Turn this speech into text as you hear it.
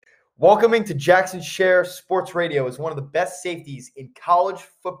Welcoming to Jackson Share Sports Radio is one of the best safeties in college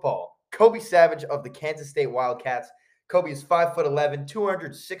football. Kobe Savage of the Kansas State Wildcats. Kobe is 5'11",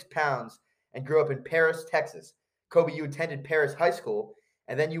 206 pounds, and grew up in Paris, Texas. Kobe, you attended Paris High School,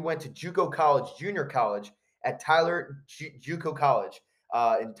 and then you went to JUCO College, junior college, at Tyler JUCO College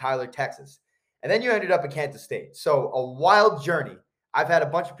in Tyler, Texas. And then you ended up at Kansas State. So a wild journey. I've had a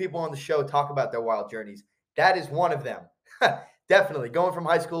bunch of people on the show talk about their wild journeys. That is one of them. Definitely going from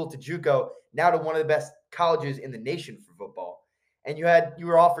high school to JUCO, now to one of the best colleges in the nation for football. And you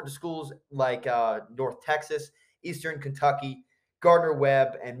were offered to schools like North Texas, Eastern Kentucky,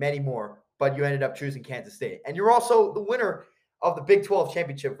 Gardner-Webb, and many more, but you ended up choosing Kansas State. And you're also the winner of the Big 12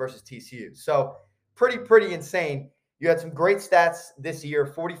 championship versus TCU. So pretty insane. You had some great stats this year,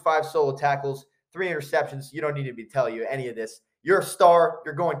 45 solo tackles, 3 interceptions. You don't need me to tell you any of this. You're a star.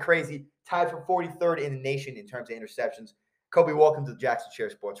 You're going crazy. Tied for 43rd in the nation in terms of interceptions. Kobe, welcome to the Jackson Share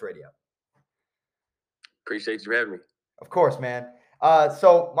Sports Radio. Appreciate you having me. Of course, man.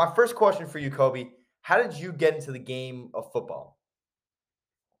 So my first question for you, Kobe, how did you get into the game of football?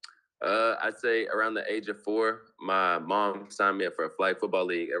 I'd say around the age of 4, my mom signed me up for a flag football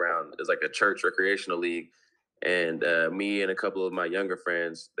league it was like a church recreational league. And me and a couple of my younger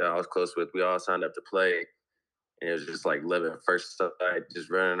friends that I was close with, we all signed up to play. And it was just like living at first sight, just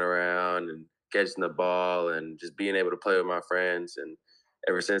running around and catching the ball and just being able to play with my friends. And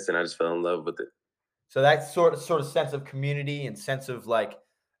ever since then, I just fell in love with it. So that sort of sense of community and sense of like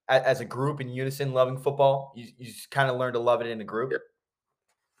as a group in unison loving football, you just kind of learned to love it in a group. Yep.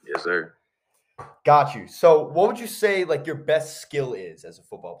 Yes, sir. Got you. So what would you say like your best skill is as a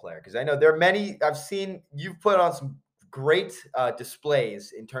football player? Because I know there are many. I've seen you've put on some great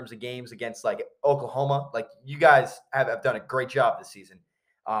displays in terms of games against like Oklahoma. Like you guys have done a great job this season.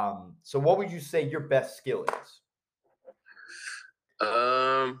 So what would you say your best skill is?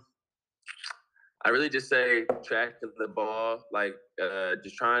 I really just say tracking the ball, like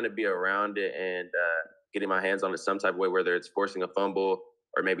just trying to be around it and getting my hands on it some type of way, whether it's forcing a fumble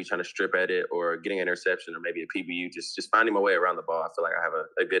or maybe trying to strip at it or getting an interception or maybe a PBU, just finding my way around the ball. I feel like I have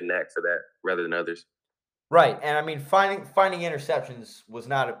a good knack for that rather than others. Right. And I mean, finding interceptions was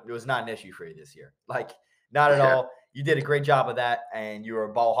not an issue for you this year. Like, not at all. You did a great job of that, and you were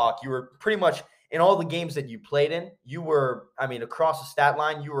a ball hawk. You were pretty much in all the games that you played in, you were, I mean, across the stat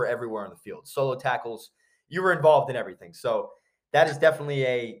line, you were everywhere on the field. Solo tackles, you were involved in everything. So that is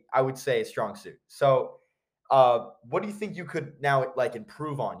definitely I would say, a strong suit. So what do you think you could now like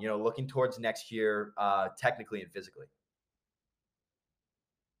improve on, looking towards next year, technically and physically?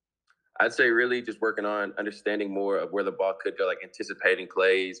 I'd say really just working on understanding more of where the ball could go, like anticipating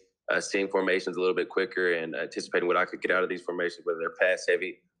plays, seeing formations a little bit quicker and anticipating what I could get out of these formations, whether they're pass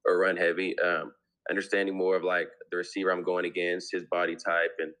heavy or run heavy. Understanding more of like the receiver I'm going against, his body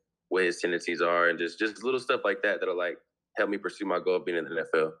type and what his tendencies are, and just little stuff like that that'll like help me pursue my goal of being in the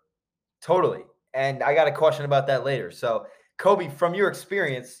NFL. Totally. And I got a question about that later. So, Kobe, from your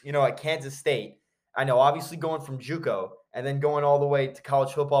experience, at Kansas State, I know obviously going from JUCO and then going all the way to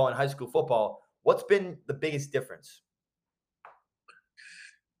college football and high school football, what's been the biggest difference?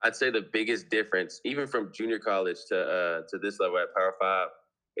 I'd say the biggest difference, even from junior college to this level at Power 5,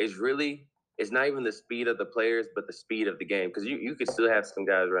 is really it's not even the speed of the players, but the speed of the game. Because you could still have some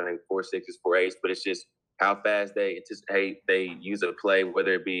guys running 4.6s, 4.8s, but it's just how fast they anticipate they use a play,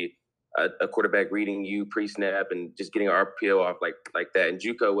 whether it be a quarterback reading you pre-snap and just getting an RPO off like that. And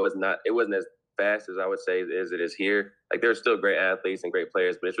JUCO wasn't as fast as I would say as it is here. Like there's still great athletes and great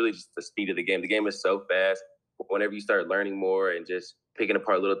players, but it's really just the speed of the game. The game is so fast. Whenever you start learning more and just picking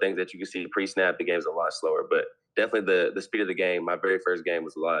apart little things that you can see pre-snap, the game's a lot slower. But definitely the speed of the game. My very first game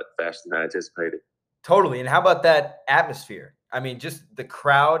was a lot faster than I anticipated. Totally. And how about that atmosphere? I mean, just the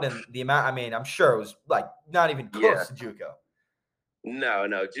crowd and the amount. I mean, I'm sure it was like not even close to JUCO. No.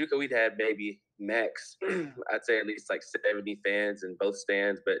 JUCO, we'd had maybe max, I'd say at least like 70 fans in both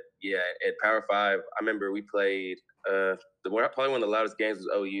stands. But yeah, at Power 5, I remember we played probably one of the loudest games was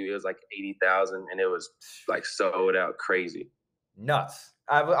OU. It was like 80,000 and it was like sold out crazy. Nuts.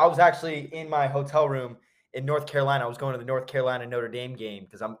 I was actually in my hotel room in North Carolina. I was going to the North Carolina Notre Dame game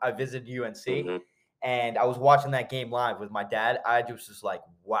because I visited UNC, and I was watching that game live with my dad. I was just like,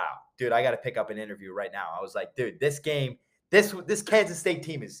 wow, dude, I got to pick up an interview right now. I was like, dude, this game, this Kansas State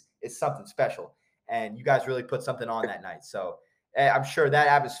team is something special, and you guys really put something on that night. So I'm sure that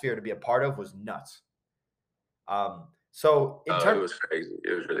atmosphere to be a part of was nuts. So it was crazy.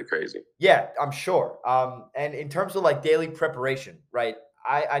 It was really crazy. Yeah, I'm sure. And in terms of like daily preparation, right?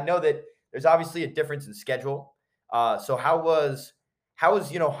 I know that there's obviously a difference in schedule. So how was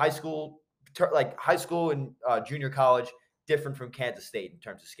high school and junior college different from Kansas State in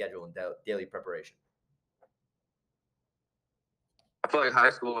terms of schedule and daily preparation? I feel like high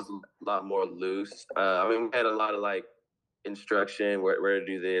school was a lot more loose. I mean, we had a lot of like instruction, where to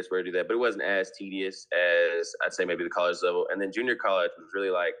do this, where to do that, but it wasn't as tedious as I'd say maybe the college level. And then junior college was really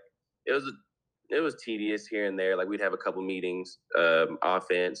like it was tedious here and there. Like we'd have a couple meetings,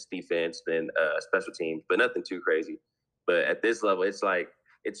 offense, defense, then special teams, but nothing too crazy. But at this level, it's like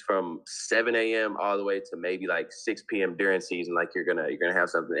it's from 7 a.m. all the way to maybe like 6 p.m. during season. Like you're gonna have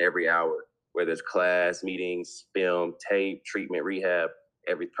something every hour, whether it's class, meetings, film, tape, treatment, rehab,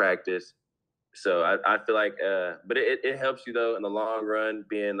 every practice. So I feel like, but it helps you though in the long run,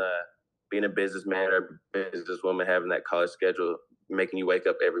 being a businessman or businesswoman, having that college schedule, making you wake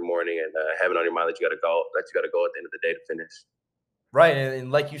up every morning and having on your mind that you got to go at the end of the day to finish. Right,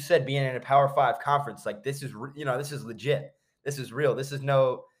 and like you said, being in a Power 5 conference, like this is this is legit. This is real. This is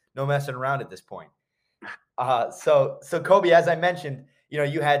no messing around at this point. So Kobe, as I mentioned,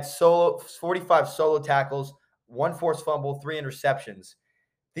 you had 45 solo tackles, 1 forced fumble, 3 interceptions.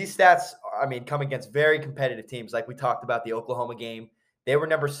 These stats, I mean, come against very competitive teams. Like we talked about the Oklahoma game. They were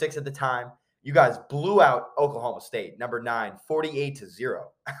number 6 at the time. You guys blew out Oklahoma State, number 9, 48-0.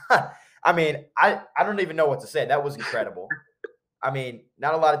 I mean, I don't even know what to say. That was incredible. I mean,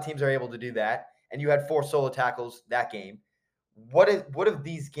 not a lot of teams are able to do that. And you had 4 solo tackles that game. What have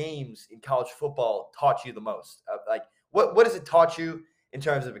these games in college football taught you the most? Like, what has it taught you in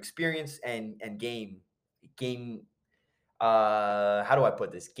terms of experience and game? How do I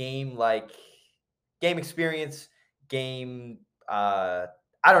put this? Game experience, game.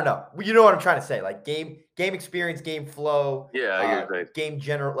 I don't know. You know what I'm trying to say? Like game experience, game flow. Yeah, I get it. Game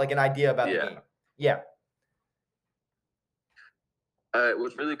general, like an idea about the game. Yeah.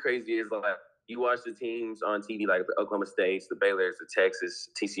 What's really crazy is like you watch the teams on TV, like the Oklahoma States, the Baylor's, the Texas,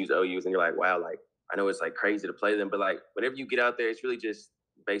 TCU's, OU's, and you're like, wow, like I know it's like crazy to play them, but like whenever you get out there, it's really just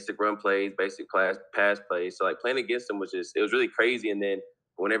basic run plays, basic pass plays. So like playing against them was really crazy. And then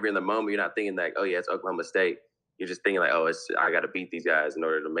whenever you're in the moment, you're not thinking like, oh yeah, it's Oklahoma State. You're just thinking like, oh, I got to beat these guys in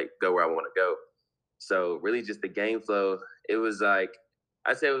order to go where I want to go. So really, just the game flow. It was like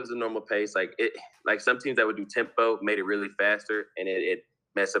I'd say it was a normal pace. Like some teams that would do tempo made it really faster, and it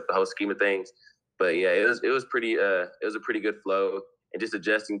messed up the whole scheme of things. But yeah, it was pretty. It was a pretty good flow, and just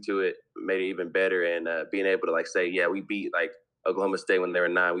adjusting to it made it even better. And being able to like say, yeah, we beat like Oklahoma State when they were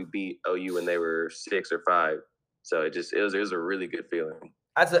 9. We beat OU when they were 6 or 5. So it was a really good feeling.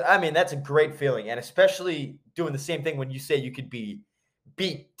 That's a great feeling, and especially doing the same thing when you say you could beat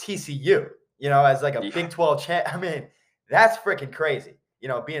TCU, as like a Big 12 champ. I mean, that's freaking crazy.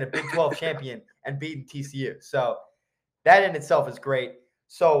 Being a Big 12 champion and beating TCU. So that in itself is great.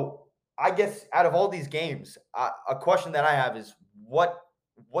 So I guess out of all these games, a question that I have is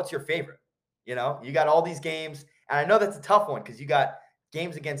what's your favorite? You got all these games, and I know that's a tough one because you got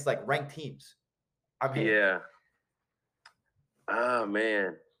games against like ranked teams. I mean, yeah. Oh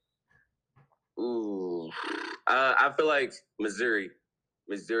man. Ooh. I feel like Missouri.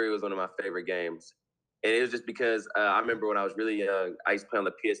 Missouri was one of my favorite games. And it was just because I remember when I was really young, I used to play on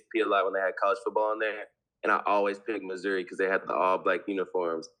the PSP a lot when they had college football on there. And I always picked Missouri because they had the all black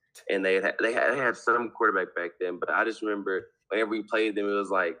uniforms. And they had some quarterback back then. But I just remember whenever we played them, it was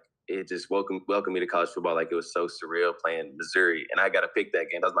like it just welcomed me to college football. Like it was so surreal playing Missouri. And I got to pick that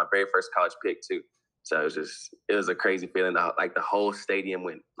game. That was my very first college pick too. So it was a crazy feeling. Like the whole stadium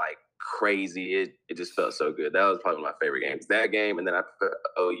went like crazy. It just felt so good. That was probably one of my favorite games. That game, and then I put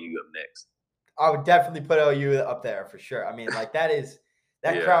OU up next. I would definitely put OU up there for sure. I mean, like that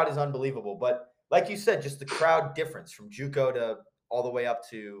crowd is unbelievable. But like you said, just the crowd difference from JUCO to all the way up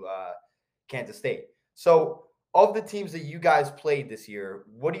to Kansas State. So of the teams that you guys played this year,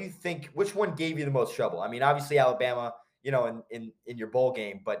 what do you think? Which one gave you the most trouble? I mean, obviously Alabama, in your bowl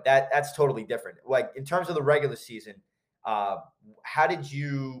game, but that's totally different. Like in terms of the regular season, how did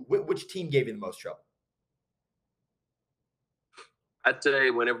which team gave you the most trouble? I'd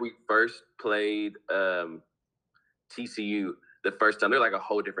say whenever we first played TCU the first time, they're like a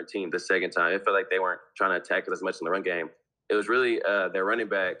whole different team. The second time, it felt like they weren't trying to attack us as much in the run game. It was really their running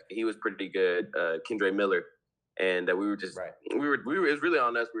back. He was pretty good, Kendre Miller, and we were just we were it was really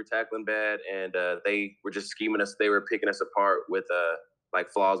on us. We were tackling bad, and they were just scheming us. They were picking us apart with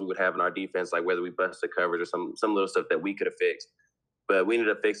like flaws we would have in our defense, like whether we busted coverage or some little stuff that we could have fixed. But we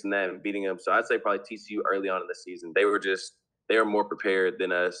ended up fixing that and beating them. So I'd say probably TCU early on in the season. They were more prepared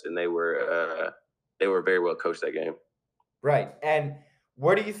than us, and they were very well coached that game. Right. And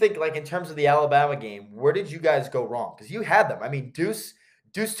where do you think, like in terms of the Alabama game, where did you guys go wrong? Because you had them. I mean, Deuce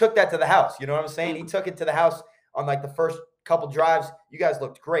took that to the house. You know what I'm saying? He took it to the house on like the first couple drives. You guys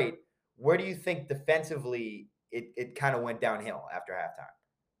looked great. Where do you think defensively it kind of went downhill after halftime.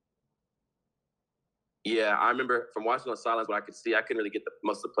 Yeah, I remember from watching on sidelines what I could see, I couldn't really get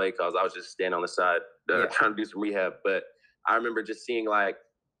most of the play calls. I was just standing on the side trying to do some rehab. But I remember just seeing like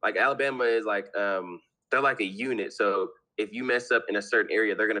Alabama is like they're like a unit. So if you mess up in a certain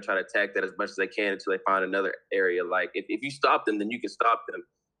area, they're gonna try to attack that as much as they can until they find another area. Like if you stop them, then you can stop them.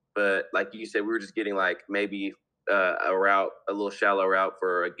 But like you said, we were just getting like maybe a route, a little shallow route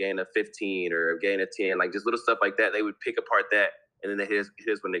for a gain of 15 or a gain of 10, like just little stuff like that. They would pick apart that. And then they hit us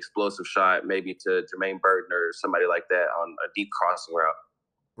with an explosive shot, maybe to Jermaine Burton or somebody like that on a deep crossing route.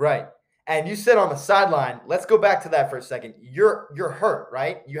 Right. And you said on the sideline, let's go back to that for a second. You're hurt,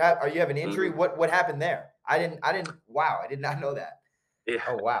 right? You have an injury? Mm-hmm. What happened there? I did not know that. Yeah.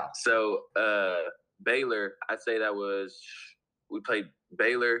 Oh wow. So Baylor, I'd say we played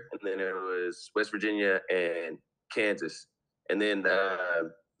Baylor, and then it was West Virginia and Kansas. And then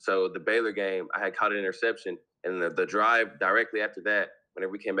so the Baylor game, I had caught an interception. And the drive directly after that,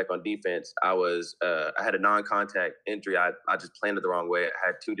 whenever we came back on defense, I had a non-contact injury. I just planted the wrong way. I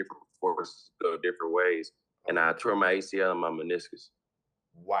had two different forces go different ways, and I tore my ACL and my meniscus.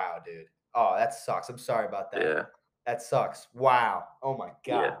 Wow, dude. Oh, that sucks. I'm sorry about that. Yeah. That sucks. Wow. Oh my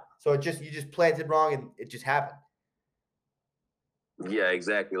God. Yeah. So you just planted wrong and it just happened. Yeah,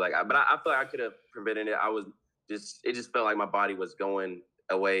 exactly. Like, but I feel like I could have prevented it. It just felt like my body was going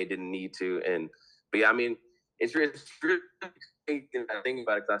away. It didn't need to. But yeah, I mean, it's really I think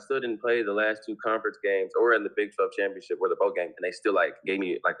about it because I still didn't play the last two conference games or in the Big 12 championship or the bowl game, and they still like gave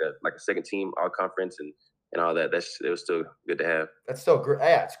me like a second team all conference and all that. It was still good to have. That's still great.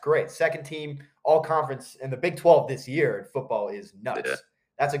 Yeah, it's great. Second team all conference in the Big 12 this year in football is nuts. Yeah.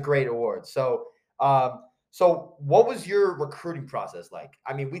 That's a great award. So, so what was your recruiting process like?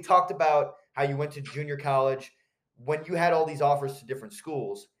 I mean, we talked about how you went to junior college when you had all these offers to different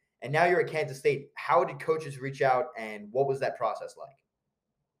schools. And now you're at Kansas State. How did coaches reach out, and what was that process like?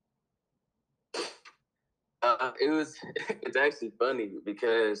 It's actually funny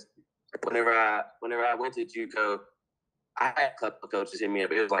because whenever I went to JUCO, I had a couple of coaches hit me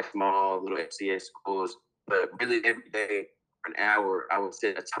up. It was like small little FCA schools, but really every day for an hour, I would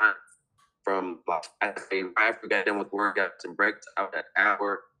set a time from like after I got done with work, got some breaks, I would an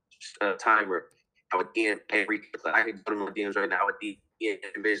hour timer. I would DM every. I could go to my DMs right now. I would DM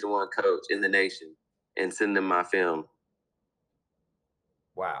Division I coach in the nation and send them my film.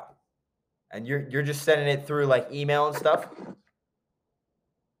 Wow, and you're just sending it through like email and stuff.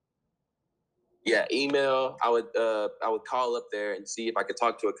 Yeah, email. I would call up there and see if I could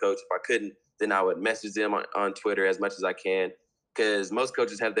talk to a coach. If I couldn't, then I would message them on Twitter as much as I can. Because most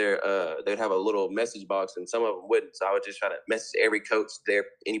coaches have they'd have a little message box, and some of them wouldn't. So I would just try to message every coach there,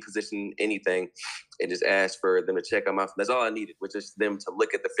 any position, anything, and just ask for them to check on my film. That's all I needed, was just them to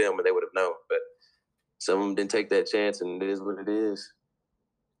look at the film, and they would have known. But some of them didn't take that chance, and it is what it is.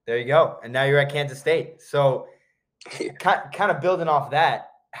 There you go. And now you're at Kansas State. So kind of building off that,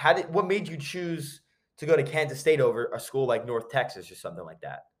 what made you choose to go to Kansas State over a school like North Texas or something like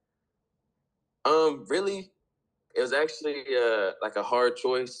that? Really, it was actually like a hard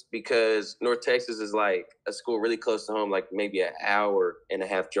choice because North Texas is like a school really close to home, like maybe an hour and a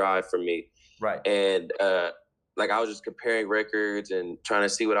half drive from me. Right. And like I was just comparing records and trying to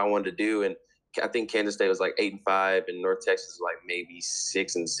see what I wanted to do. And I think Kansas State was like 8-5 and North Texas was like maybe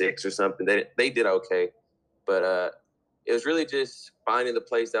 6-6 or something. They did okay. But it was really just finding the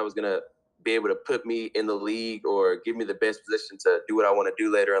place that was going to be able to put me in the league or give me the best position to do what I want to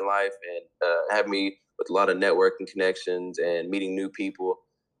do later in life and have me with a lot of networking connections and meeting new people.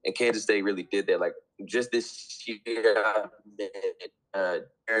 And Kansas State really did that. Like just this year, I met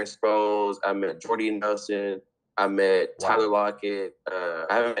Darren Sproles, I met Jordy Nelson, I met Tyler Lockett. I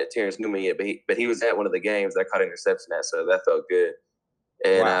haven't met Terrence Newman yet, but he was at one of the games that I caught an interception at, so that felt good.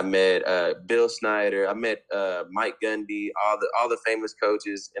 And I met Bill Snyder. I met Mike Gundy, all the famous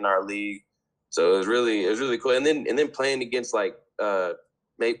coaches in our league. So it was really cool. And then playing against like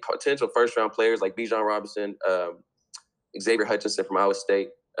potential first round players like Bijan Robinson, Xavier Hutchinson from Iowa State,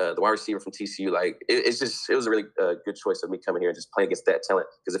 the wide receiver from TCU. Like it was a really good choice of me coming here and just playing against that talent.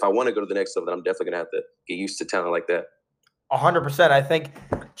 Because if I want to go to the next level, then I'm definitely gonna have to get used to talent like that. 100%. I think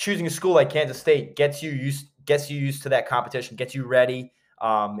choosing a school like Kansas State gets you used to that competition, gets you ready,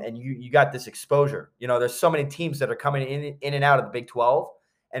 and you got this exposure. You know, there's so many teams that are coming in and out of the Big 12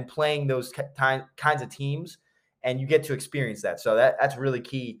 and playing those kinds of teams, and you get to experience that. So that's really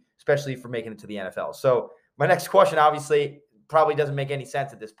key, especially for making it to the NFL. So my next question, obviously, probably doesn't make any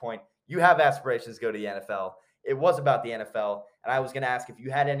sense at this point. You have aspirations to go to the NFL. It was about the NFL, and I was going to ask if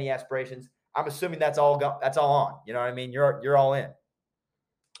you had any aspirations. I'm assuming that's all on. You know what I mean? You're all in.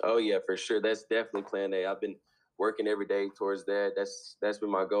 Oh yeah, for sure. That's definitely plan A. I've been working every day towards that. That's been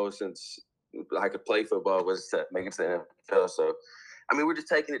my goal since I could play football, was to make it to the NFL. So, I mean, we're just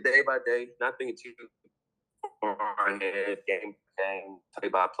taking it day by day, not thinking too far ahead, game by game, play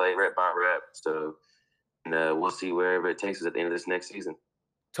by play, rep by rep. So, and we'll see wherever it takes us at the end of this next season.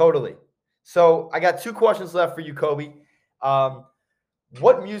 Totally. So I got 2 questions left for you, Kobe.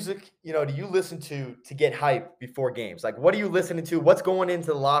 What music, do you listen to get hype before games? Like, what are you listening to? What's going into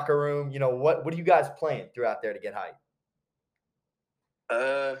the locker room? What are you guys playing throughout there to get hype?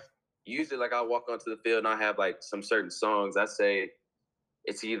 Usually, like, I'll walk onto the field and I have like some certain songs. I say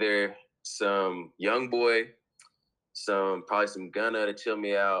it's either some Young Boy, probably some Gunna to chill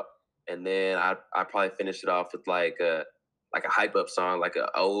me out, and then I probably finish it off with like a hype up song, like an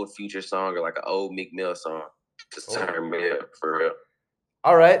old Future song or like an old Meek Mill song, just turn me up for real.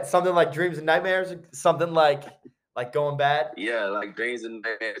 All right, something like Dreams and Nightmares, something like Going Bad. Yeah, like Dreams and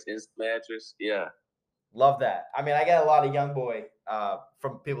Nightmares, Instant Mattress. Yeah, love that. I mean, I got a lot of Young Boy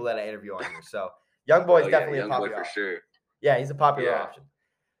from people that I interview on here, so Young Boy is definitely a popular for sure. Yeah, he's a popular option.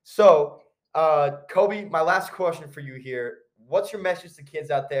 So, Kobe, my last question for you here: what's your message to kids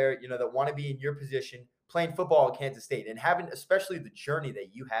out there, that want to be in your position, playing football at Kansas State, and having especially the journey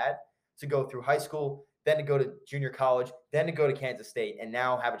that you had to go through high school, then to go to junior college, then to go to Kansas State, and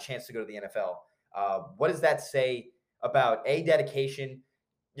now have a chance to go to the NFL? What does that say about dedication,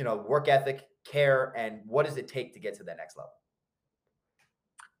 work ethic, care, and what does it take to get to that next level?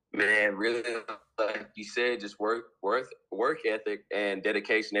 Man, really, like you said, just work ethic and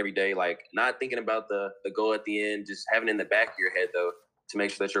dedication every day. Like, not thinking about the goal at the end, just having it in the back of your head though, to make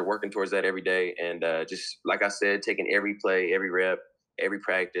sure that you're working towards that every day. And just like I said, taking every play, every rep, every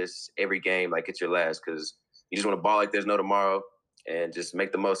practice, every game like it's your last, because you just want to ball like there's no tomorrow, and just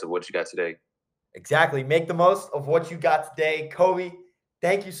make the most of what you got today. Exactly. Make the most of what you got today. Kobe,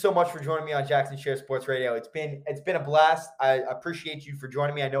 thank you so much for joining me on Jackson Share Sports Radio. It's been a blast. I appreciate you for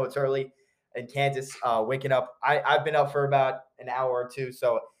joining me. I know it's early in Kansas, waking up. I've been up for about an hour or two,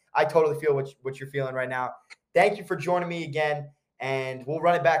 so I totally feel what you're feeling right now. Thank you for joining me again, and we'll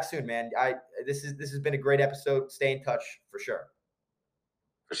run it back soon, man. This has been a great episode. Stay in touch for sure.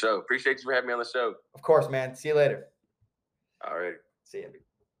 For sure. Appreciate you for having me on the show. Of course, man. See you later. All right. See you.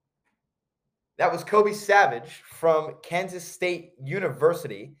 That was Kobe Savage from Kansas State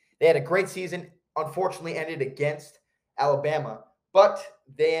University. They had a great season. Unfortunately, ended against Alabama, but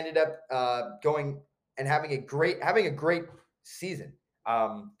they ended up going and having a great season.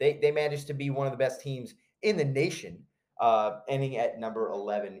 They managed to be one of the best teams in the nation, ending at number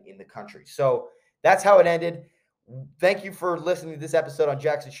 11 in the country. So that's how it ended. Thank you for listening to this episode on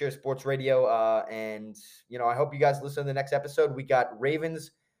Jackson Share Sports Radio. And I hope you guys listen to the next episode. We got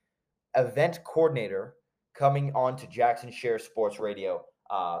Ravens event coordinator coming on to Jackson Share Sports Radio.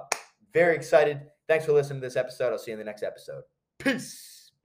 Very excited. Thanks for listening to this episode. I'll see you in the next episode. Peace.